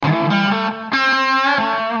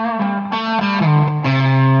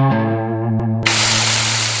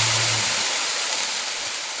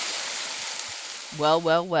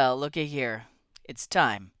Well, looky here. It's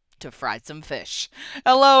time to fry some fish.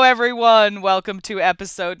 Hello, everyone. Welcome to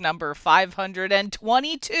episode number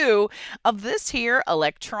 522 of this here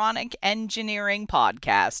electronic engineering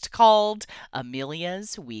podcast called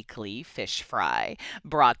Amelia's Weekly Fish Fry,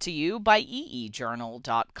 brought to you by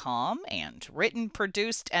eejournal.com and written,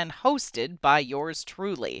 produced, and hosted by yours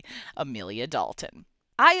truly, Amelia Dalton.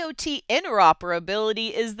 IoT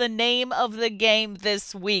interoperability is the name of the game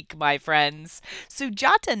this week, my friends.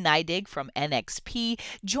 Sujata Naidig from NXP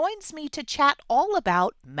joins me to chat all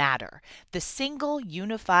about Matter, the single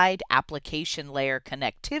unified application layer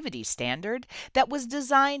connectivity standard that was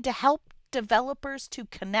designed to help developers to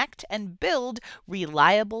connect and build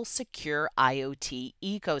reliable, secure IoT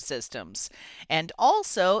ecosystems, and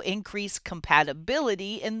also increase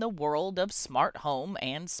compatibility in the world of smart home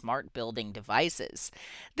and smart building devices.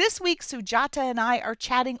 This week, Sujata and I are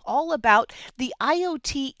chatting all about the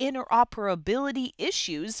IoT interoperability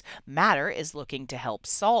issues Matter is looking to help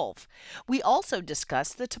solve. We also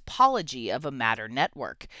discuss the topology of a Matter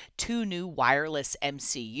network, two new wireless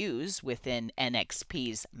MCUs within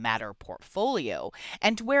NXP's Matter portfolio,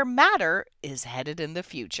 and where Matter is headed in the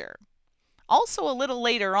future. Also, a little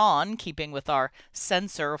later on, keeping with our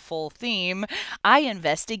sensor-full theme, I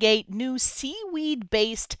investigate new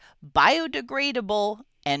seaweed-based biodegradable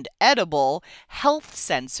and edible health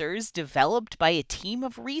sensors developed by a team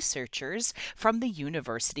of researchers from the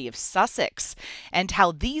University of Sussex, and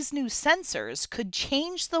how these new sensors could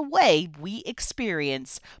change the way we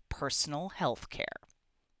experience personal health care.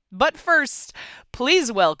 But first,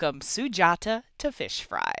 please welcome Sujata to Fish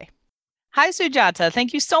Fry. Hi, Sujata.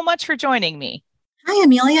 Thank you so much for joining me. Hi,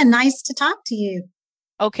 Amelia. Nice to talk to you.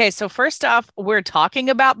 Okay, so first off, we're talking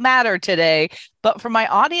about Matter today, but for my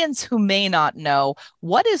audience who may not know,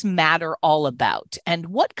 what is Matter all about? And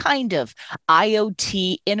what kind of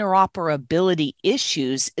IoT interoperability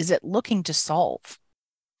issues is it looking to solve?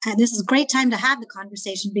 This is a great time to have the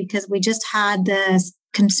conversation because we just had the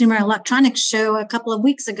Consumer Electronics Show a couple of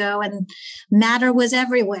weeks ago and Matter was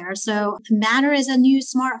everywhere. So Matter is a new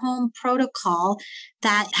smart home protocol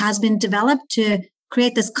that has been developed to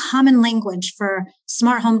create this common language for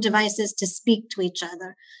smart home devices to speak to each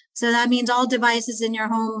other. So that means all devices in your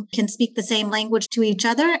home can speak the same language to each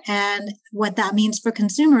other. And what that means for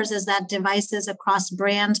consumers is that devices across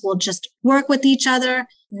brands will just work with each other,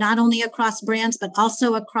 not only across brands, but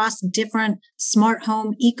also across different smart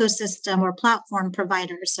home ecosystem or platform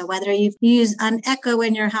providers. So whether you use an Echo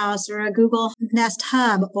in your house or a Google Nest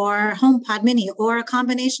Hub or HomePod Mini or a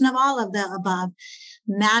combination of all of the above,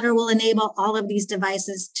 Matter will enable all of these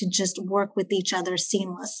devices to just work with each other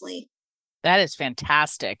seamlessly. That is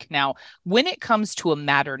fantastic. Now, when it comes to a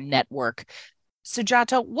Matter network,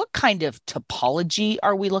 Sujata, what kind of topology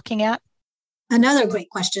are we looking at? Another great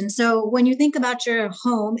question. So when you think about your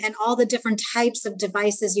home and all the different types of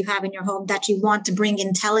devices you have in your home that you want to bring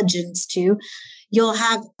intelligence to, you'll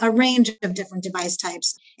have a range of different device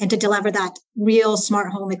types and to deliver that real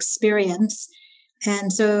smart home experience.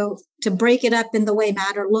 And so to break it up in the way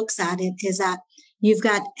Matter looks at it is that you've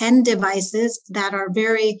got end devices that are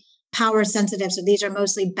very power sensitive. So these are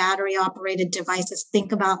mostly battery operated devices.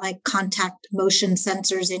 Think about like contact motion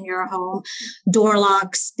sensors in your home, door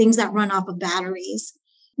locks, things that run off of batteries.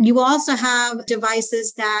 You also have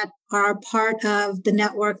devices that are part of the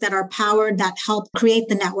network that are powered, that help create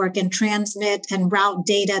the network and transmit and route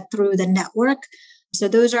data through the network. So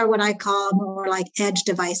those are what I call more like edge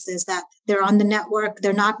devices, that they're on the network.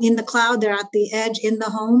 They're not in the cloud. They're at the edge in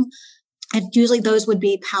the home. And usually those would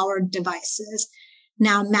be powered devices.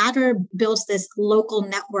 Now, Matter builds this local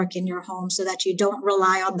network in your home so that you don't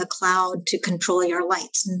rely on the cloud to control your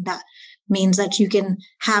lights. And that means that you can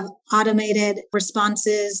have automated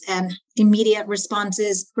responses and immediate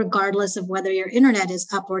responses, regardless of whether your internet is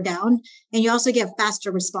up or down. And you also get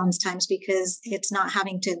faster response times because the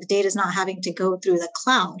data is not having to go through the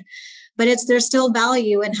cloud. But there's still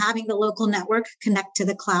value in having the local network connect to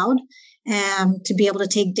the cloud and to be able to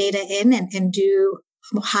take data in and do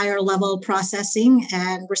higher level processing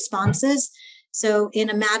and responses. So in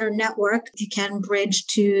a Matter network, you can bridge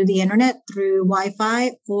to the internet through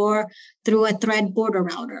Wi-Fi or through a Thread border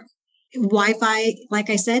router. Wi-Fi, like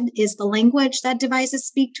I said, is the language that devices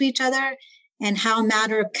speak to each other, and how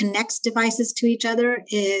Matter connects devices to each other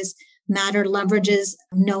is Matter leverages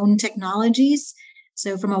known technologies.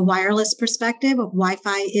 So from a wireless perspective,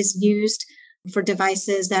 Wi-Fi is used for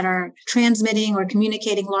devices that are transmitting or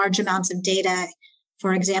communicating large amounts of data.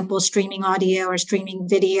 For example, streaming audio or streaming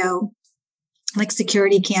video, like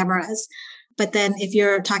security cameras. But then if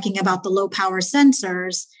you're talking about the low power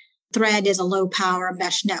sensors, Thread is a low power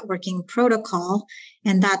mesh networking protocol,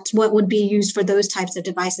 and that's what would be used for those types of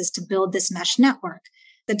devices to build this mesh network.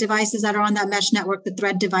 The devices that are on that mesh network, the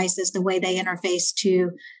Thread devices, the way they interface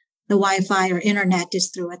to the Wi-Fi or internet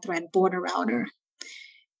is through a Thread border router.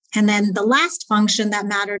 And then the last function that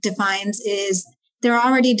Matter defines is there are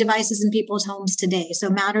already devices in people's homes today. So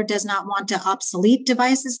Matter does not want to obsolete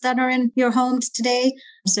devices that are in your homes today.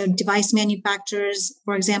 So device manufacturers,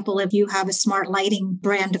 for example, if you have a smart lighting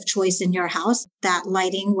brand of choice in your house, that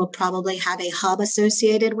lighting will probably have a hub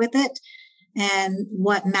associated with it. And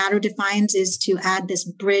what Matter defines is to add this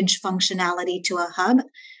bridge functionality to a hub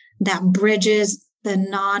that bridges the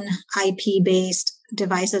non-IP based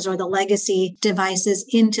devices or the legacy devices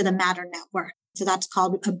into the Matter network. So that's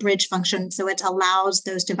called a bridge function. So it allows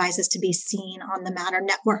those devices to be seen on the Matter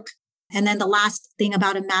network. And then the last thing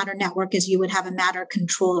about a Matter network is you would have a Matter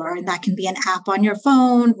controller, and that can be an app on your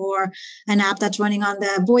phone or an app that's running on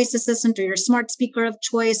the voice assistant or your smart speaker of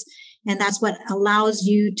choice. And that's what allows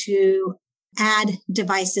you to add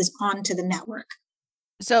devices onto the network.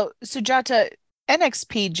 So, Sujata,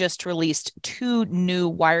 NXP just released 2 new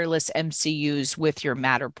wireless MCUs with your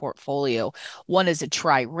Matter portfolio. One is a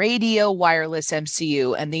tri-radio wireless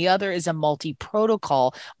MCU, and the other is a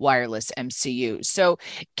multi-protocol wireless MCU. So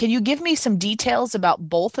can you give me some details about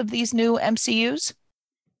both of these new MCUs?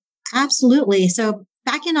 Absolutely. So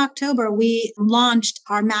back in October, we launched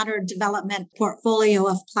our Matter development portfolio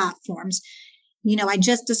of platforms. I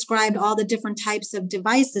just described all the different types of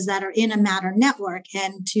devices that are in a Matter network,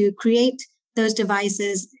 and to create those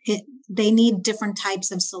devices, they need different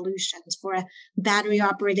types of solutions. For a battery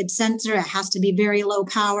operated sensor, it has to be very low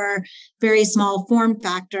power, very small form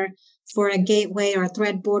factor. For a gateway or a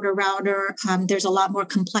Thread border router, there's a lot more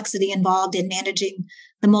complexity involved in managing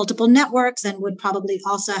the multiple networks and would probably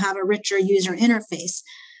also have a richer user interface.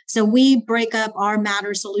 So we break up our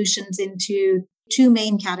Matter solutions into 2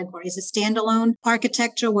 main categories: a standalone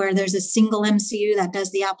architecture where there's a single MCU that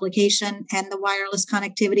does the application and the wireless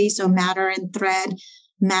connectivity. So Matter and Thread,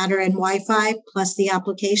 Matter and Wi-Fi plus the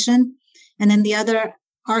application. And then the other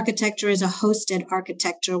architecture is a hosted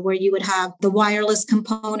architecture where you would have the wireless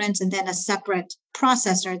components and then a separate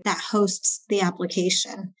processor that hosts the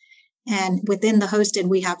application. And within the hosted,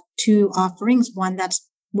 we have 2 offerings, one that's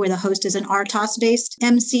where the host is an RTOS-based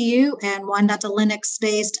MCU and one that's a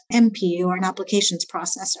Linux-based MPU or an applications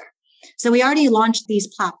processor. So we already launched these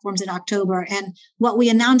platforms in October. And what we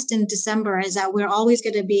announced in December is that we're always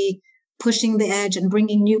going to be pushing the edge and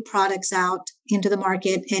bringing new products out into the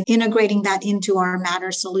market and integrating that into our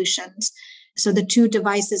Matter solutions. So the 2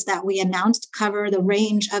 devices that we announced cover the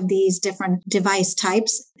range of these different device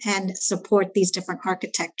types and support these different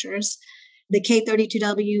architectures. The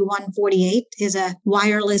K32W148 is a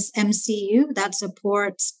wireless MCU that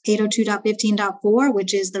supports 802.15.4,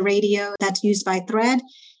 which is the radio that's used by Thread,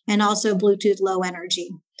 and also Bluetooth Low Energy.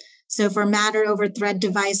 So for Matter over Thread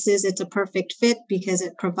devices, it's a perfect fit because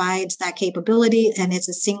it provides that capability and it's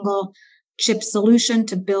a single chip solution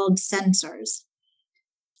to build sensors.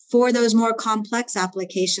 For those more complex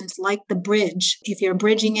applications like the bridge, if you're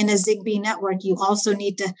bridging in a Zigbee network, you also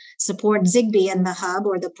need to support Zigbee in the hub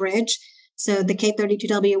or the bridge. So the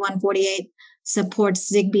K32W148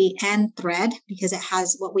 supports Zigbee and Thread because it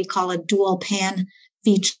has what we call a dual PAN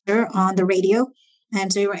feature on the radio.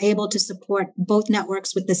 And so you were able to support both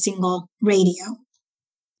networks with the single radio.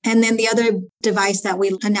 And then the other device that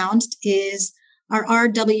we announced is our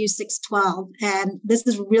RW612. And this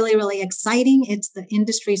is really, really exciting. It's the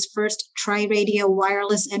industry's first tri-radio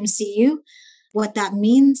wireless MCU. What that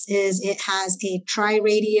means is it has a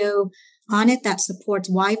tri-radio on it that supports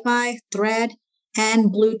Wi-Fi, Thread,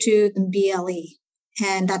 and Bluetooth and BLE.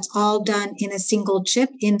 And that's all done in a single chip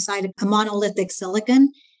inside a monolithic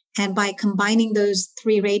silicon. And by combining those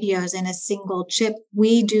 3 radios in a single chip,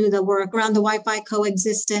 we do the work around the Wi-Fi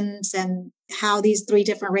coexistence and how these 3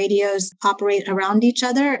 different radios operate around each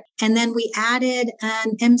other. And then we added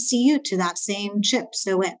an MCU to that same chip.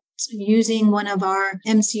 So it's using one of our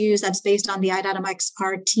MCUs that's based on the i.MX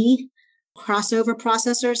RT crossover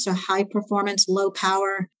processor, so high performance, low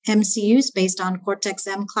power MCUs based on Cortex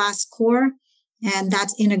M class core. And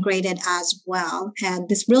that's integrated as well. And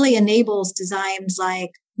this really enables designs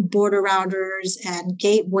like border routers and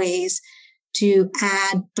gateways to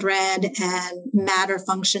add Thread and Matter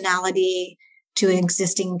functionality to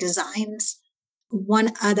existing designs.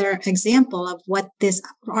 One other example of what this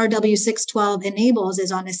RW612 enables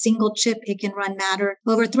is on a single chip, it can run Matter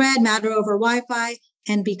over Thread, Matter over Wi-Fi.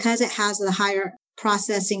 And because it has the higher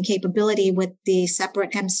processing capability with the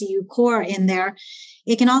separate MCU core in there,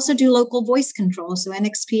 it can also do local voice control. So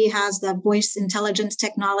NXP has the voice intelligence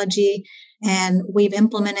technology, and we've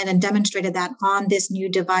implemented and demonstrated that on this new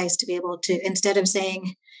device to be able to, instead of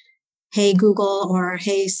saying, "Hey Google" or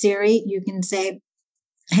 "Hey Siri," you can say,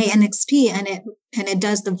 "Hey NXP," and it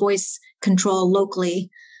does the voice control locally.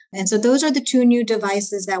 And so those are the two new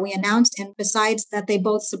devices that we announced. And besides that, they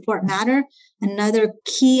both support Matter. Another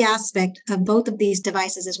key aspect of both of these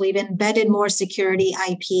devices is we've embedded more security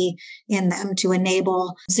IP in them to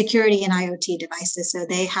enable security in IoT devices. So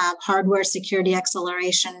they have hardware security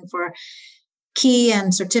acceleration for key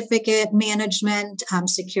and certificate management,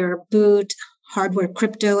 secure boot, hardware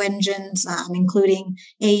crypto engines, including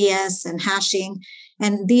AES and hashing.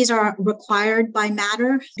 And these are required by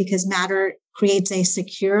Matter because Matter creates a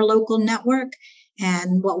secure local network.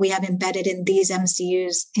 And what we have embedded in these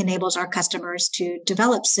MCUs enables our customers to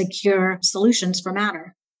develop secure solutions for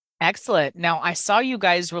Matter. Excellent. Now, I saw you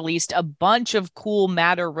guys released a bunch of cool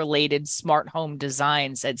Matter-related smart home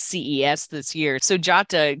designs at CES this year.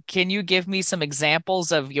 Sujata, can you give me some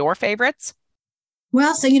examples of your favorites?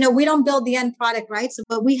 Well, so, we don't build the end product, right? So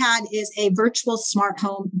what we had is a virtual smart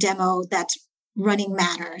home demo that's running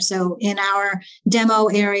Matter. So in our demo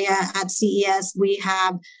area at CES, we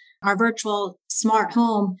have our virtual smart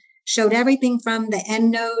home showed everything from the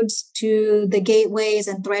end nodes to the gateways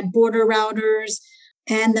and thread border routers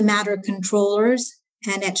and the Matter controllers.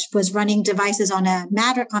 And it was running devices on a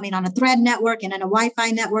thread network and on a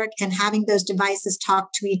Wi-Fi network, and having those devices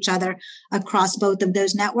talk to each other across both of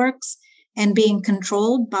those networks and being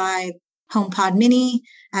controlled by HomePod Mini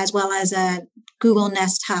as well as a Google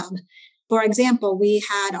Nest Hub. For example, we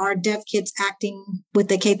had our dev kits acting with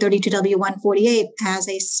the K32W148 as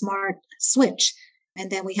a smart switch. And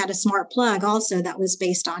then we had a smart plug also that was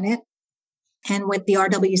based on it. And with the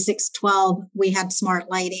RW612, we had smart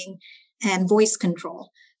lighting and voice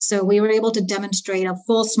control. So we were able to demonstrate a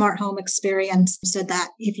full smart home experience so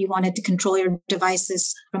that if you wanted to control your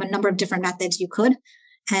devices from a number of different methods, you could.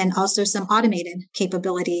 And also some automated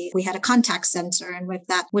capability. We had a contact sensor, and if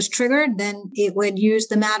that was triggered, then it would use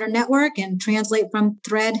the Matter network and translate from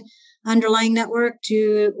thread underlying network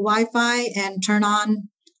to Wi-Fi and turn on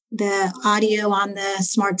the audio on the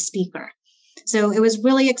smart speaker. So it was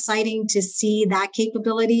really exciting to see that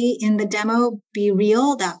capability in the demo be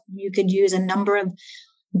real, that you could use a number of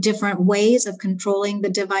different ways of controlling the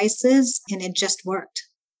devices, and it just worked.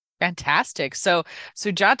 Fantastic. So,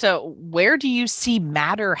 Sujata, where do you see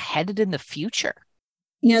Matter headed in the future?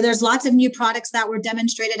 There's lots of new products that were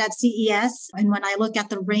demonstrated at CES. And when I look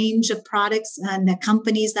at the range of products and the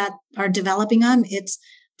companies that are developing them, it's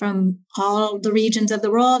from all the regions of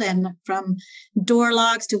the world, and from door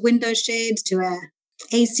locks to window shades to a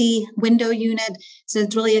AC window unit. So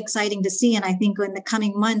it's really exciting to see. And I think in the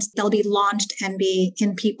coming months, they'll be launched and be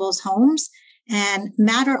in people's homes. And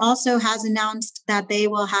Matter also has announced that they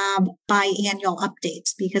will have biannual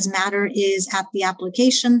updates because Matter is at the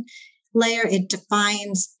application layer. It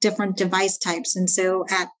defines different device types. And so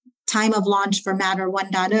at time of launch for Matter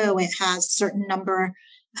 1.0, it has a certain number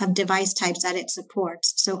of device types that it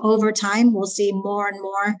supports. So over time, we'll see more and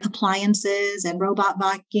more appliances and robot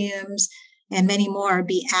vacuums and many more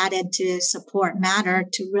be added to support Matter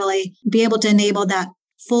to really be able to enable that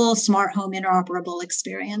full smart home interoperable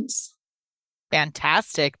experience.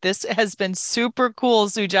 Fantastic. This has been super cool,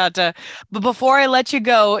 Sujata. But before I let you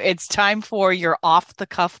go, it's time for your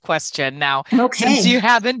off-the-cuff question. Now, since you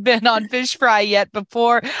haven't been on Fish Fry yet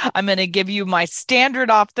before, I'm going to give you my standard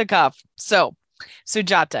off-the-cuff. So,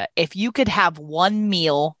 Sujata, if you could have one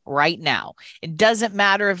meal right now, it doesn't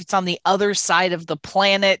matter if it's on the other side of the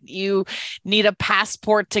planet, you need a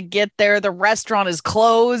passport to get there, the restaurant is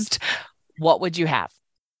closed, what would you have?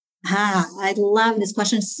 I love this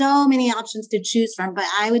question. So many options to choose from, but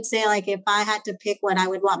I would say if I had to pick what I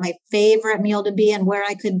would want my favorite meal to be and where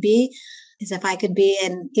I could be is if I could be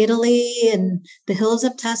in Italy in the hills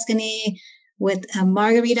of Tuscany with a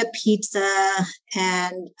margarita pizza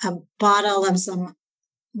and a bottle of some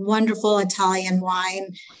wonderful Italian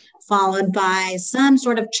wine, followed by some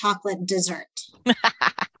sort of chocolate dessert.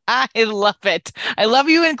 I love it. I love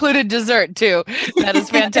you included dessert too. That is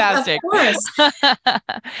fantastic. Of course.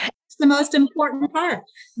 It's the most important part.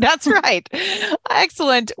 That's right.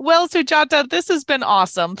 Excellent. Well, Sujata, this has been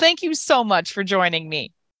awesome. Thank you so much for joining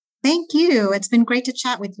me. Thank you. It's been great to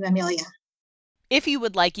chat with you, Amelia. If you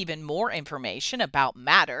would like even more information about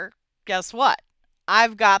Matter, guess what?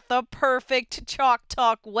 I've got the perfect Chalk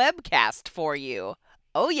Talk webcast for you.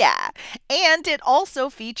 Oh, yeah. And it also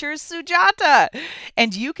features Sujata.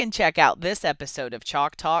 And you can check out this episode of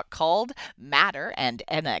Chalk Talk called Matter and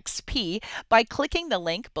NXP by clicking the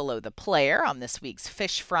link below the player on this week's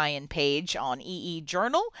Fish Fryin' page on EE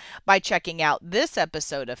Journal, by checking out this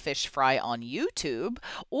episode of Fish Fry on YouTube,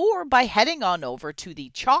 or by heading on over to the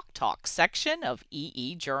Chalk Talk section of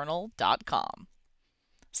eejournal.com.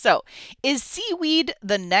 So, is seaweed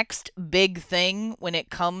the next big thing when it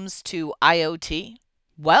comes to IoT?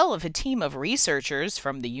 Well, if a team of researchers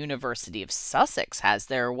from the University of Sussex has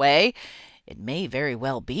their way, it may very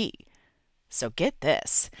well be. So get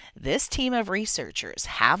this team of researchers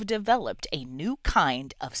have developed a new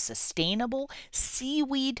kind of sustainable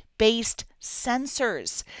seaweed based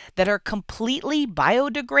sensors that are completely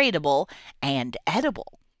biodegradable and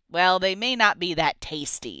edible. Well, they may not be that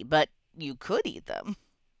tasty, but you could eat them.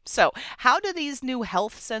 So, how do these new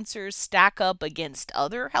health sensors stack up against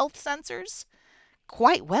other health sensors?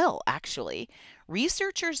 Quite well, actually.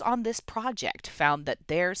 Researchers on this project found that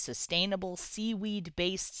their sustainable seaweed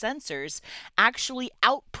based sensors actually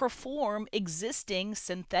outperform existing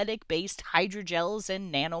synthetic based hydrogels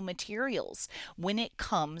and nanomaterials when it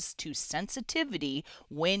comes to sensitivity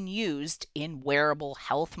when used in wearable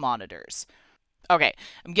health monitors. Okay,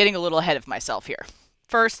 I'm getting a little ahead of myself here.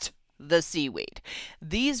 First, the seaweed.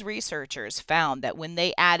 These researchers found that when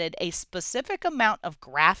they added a specific amount of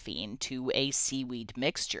graphene to a seaweed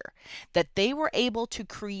mixture, that they were able to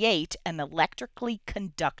create an electrically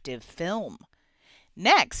conductive film.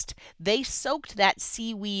 Next, they soaked that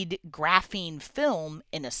seaweed graphene film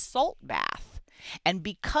in a salt bath. And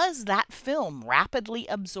because that film rapidly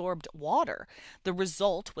absorbed water, the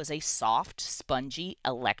result was a soft, spongy,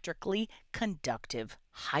 electrically conductive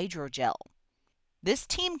hydrogel. This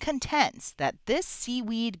team contends that this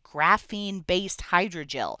seaweed graphene based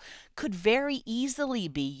hydrogel could very easily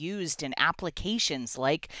be used in applications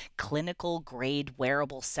like clinical grade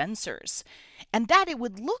wearable sensors, and that it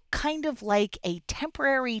would look kind of like a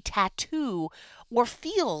temporary tattoo or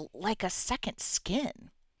feel like a second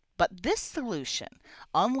skin. But this solution,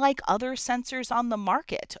 unlike other sensors on the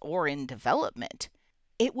market or in development,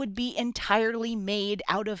 it would be entirely made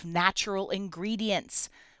out of natural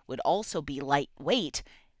ingredients, would also be lightweight,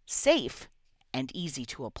 safe, and easy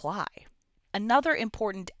to apply. Another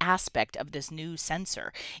important aspect of this new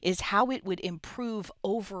sensor is how it would improve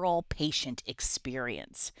overall patient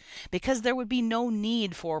experience, because there would be no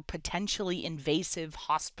need for potentially invasive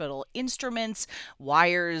hospital instruments,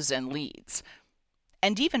 wires, and leads.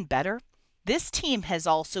 And even better, this team has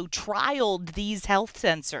also trialed these health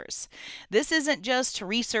sensors. This isn't just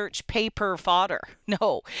research paper fodder.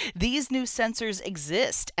 No, these new sensors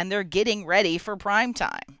exist and they're getting ready for prime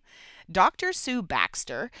time. Dr. Sue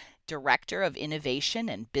Baxter, Director of Innovation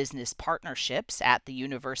and Business Partnerships at the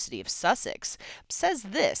University of Sussex, says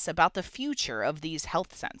this about the future of these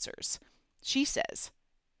health sensors. She says,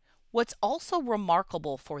 "What's also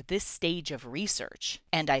remarkable for this stage of research,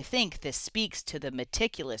 and I think this speaks to the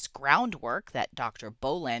meticulous groundwork that Dr.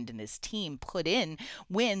 Boland and his team put in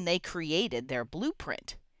when they created their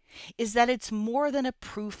blueprint, is that it's more than a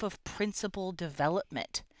proof of principle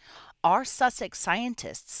development. Our Sussex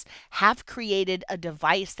scientists have created a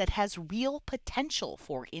device that has real potential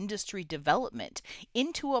for industry development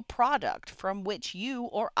into a product from which you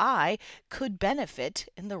or I could benefit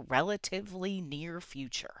in the relatively near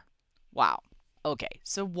future." Wow. Okay,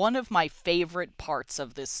 so one of my favorite parts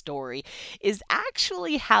of this story is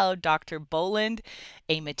actually how Dr. Boland,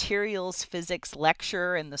 a materials physics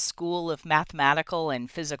lecturer in the School of Mathematical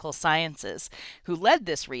and Physical Sciences, who led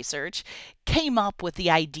this research, came up with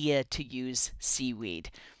the idea to use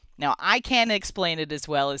seaweed. Now, I can't explain it as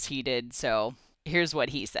well as he did, so here's what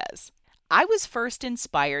he says. "I was first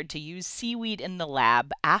inspired to use seaweed in the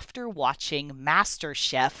lab after watching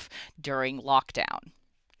MasterChef during lockdown.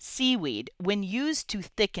 Seaweed, when used to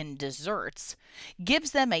thicken desserts, gives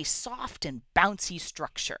them a soft and bouncy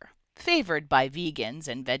structure, favored by vegans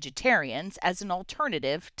and vegetarians as an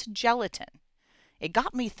alternative to gelatin. It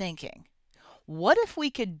got me thinking, what if we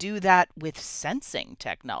could do that with sensing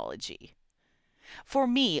technology?" For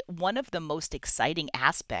me, one of the most exciting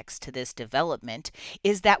aspects to this development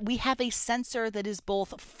is that we have a sensor that is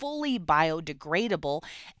both fully biodegradable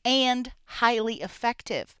and highly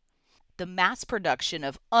effective. The mass production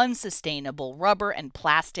of unsustainable rubber and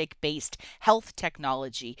plastic based health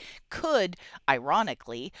technology could,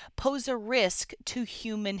 ironically, pose a risk to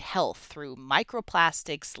human health through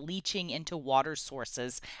microplastics leaching into water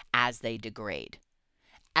sources as they degrade.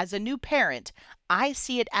 As a new parent, I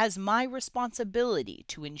see it as my responsibility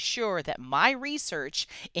to ensure that my research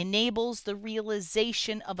enables the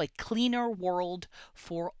realization of a cleaner world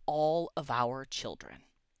for all of our children.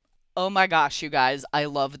 Oh my gosh, you guys, I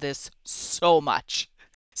love this so much.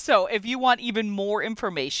 So, if you want even more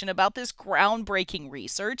information about this groundbreaking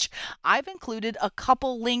research, I've included a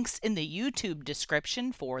couple links in the YouTube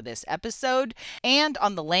description for this episode and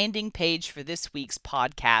on the landing page for this week's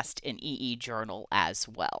podcast in EE Journal as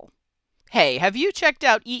well. Hey, have you checked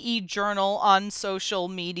out EE Journal on social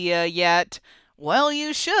media yet? Well,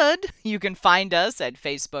 you should. You can find us at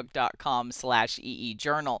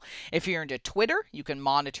facebook.com/EEJournal. If you're into Twitter, you can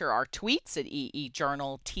monitor our tweets at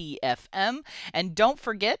EEJournalTFM. And don't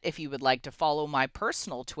forget, if you would like to follow my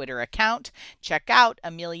personal Twitter account, check out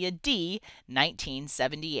Amelia D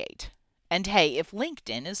 1978. And hey, if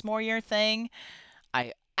LinkedIn is more your thing,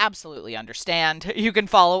 I absolutely understand. You can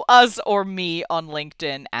follow us or me on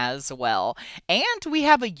LinkedIn as well. And we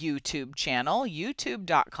have a YouTube channel,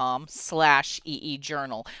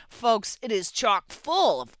 youtube.com/EEJournal. Folks, it is chock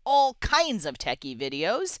full of all kinds of techie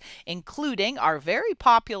videos, including our very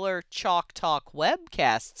popular Chalk Talk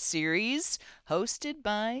webcast series hosted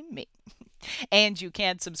by me. And you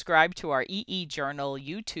can subscribe to our EE Journal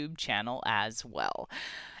YouTube channel as well.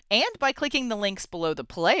 And by clicking the links below the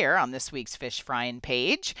player on this week's Fish Frying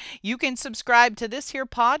page, you can subscribe to this here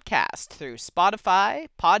podcast through Spotify,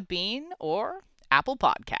 Podbean, or Apple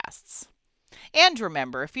Podcasts. And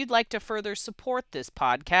remember, if you'd like to further support this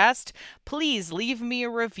podcast, please leave me a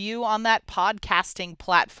review on that podcasting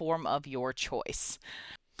platform of your choice.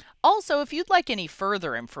 Also, if you'd like any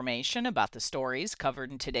further information about the stories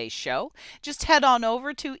covered in today's show, just head on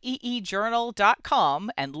over to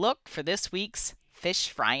eejournal.com and look for this week's Fish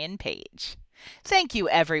Frying page. Thank you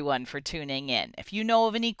everyone for tuning in. If you know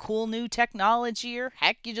of any cool new technology or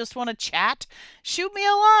heck you just want to chat, shoot me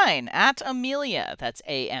a line at Amelia, that's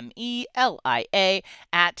AMELIA,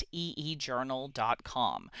 at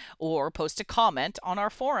eejournal.com, or post a comment on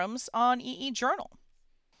our forums on EE Journal.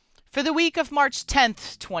 For the week of March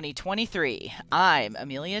 10th, 2023, I'm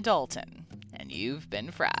Amelia Dalton, and you've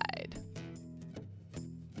been fried.